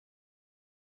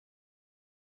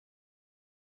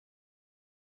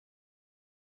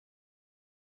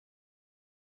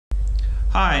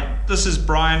Hi, this is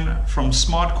Brian from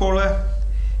SmartCaller,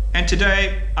 and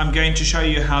today I'm going to show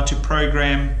you how to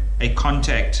program a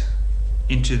contact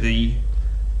into the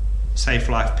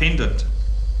SafeLife pendant.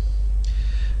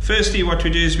 Firstly, what we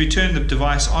do is we turn the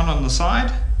device on the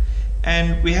side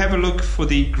and we have a look for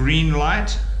the green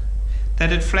light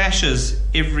that it flashes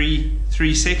every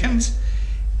 3 seconds,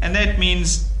 and that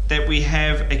means that we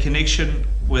have a connection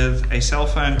with a cell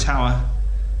phone tower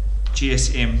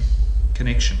GSM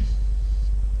connection.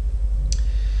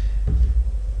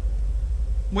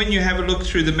 When you have a look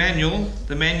through the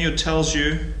manual tells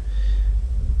you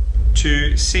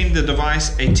to send the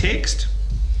device a text,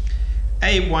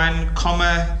 A1,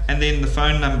 comma, and then the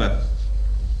phone number.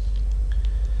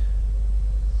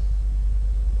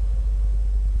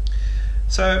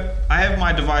 So I have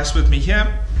my device with me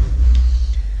here.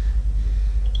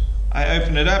 I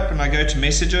open it up and I go to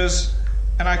messages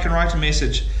and I can write a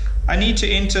message. I need to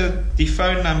enter the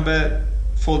phone number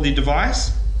for the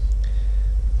device.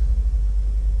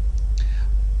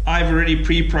 I've already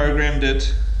pre-programmed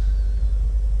it.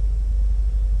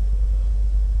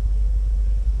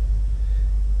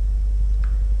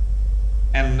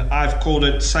 And I've called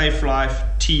it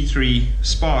SafeLife T3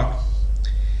 Spark.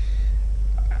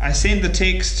 I send the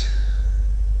text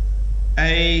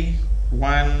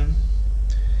A1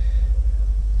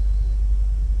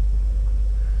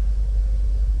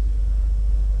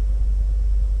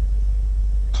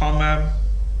 comma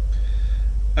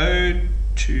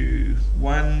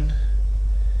 021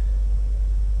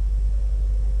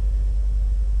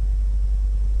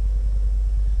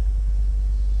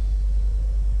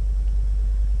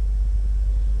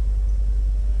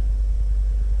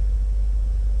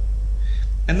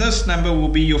 and this number will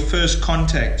be your first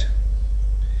contact,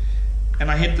 and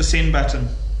I hit the send button.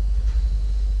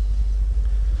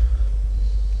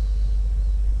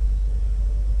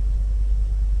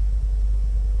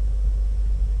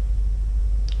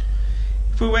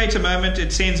 If we wait a moment,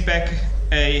 it sends back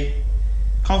a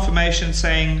confirmation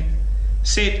saying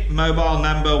set mobile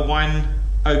number 1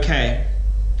 OK.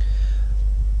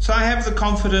 So I have the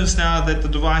confidence now that the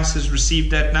device has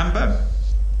received that number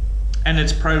and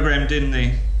it's programmed in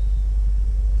there.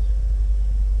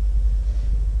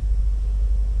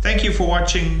 Thank you for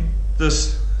watching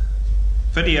this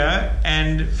video,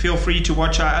 and feel free to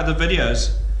watch our other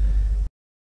videos.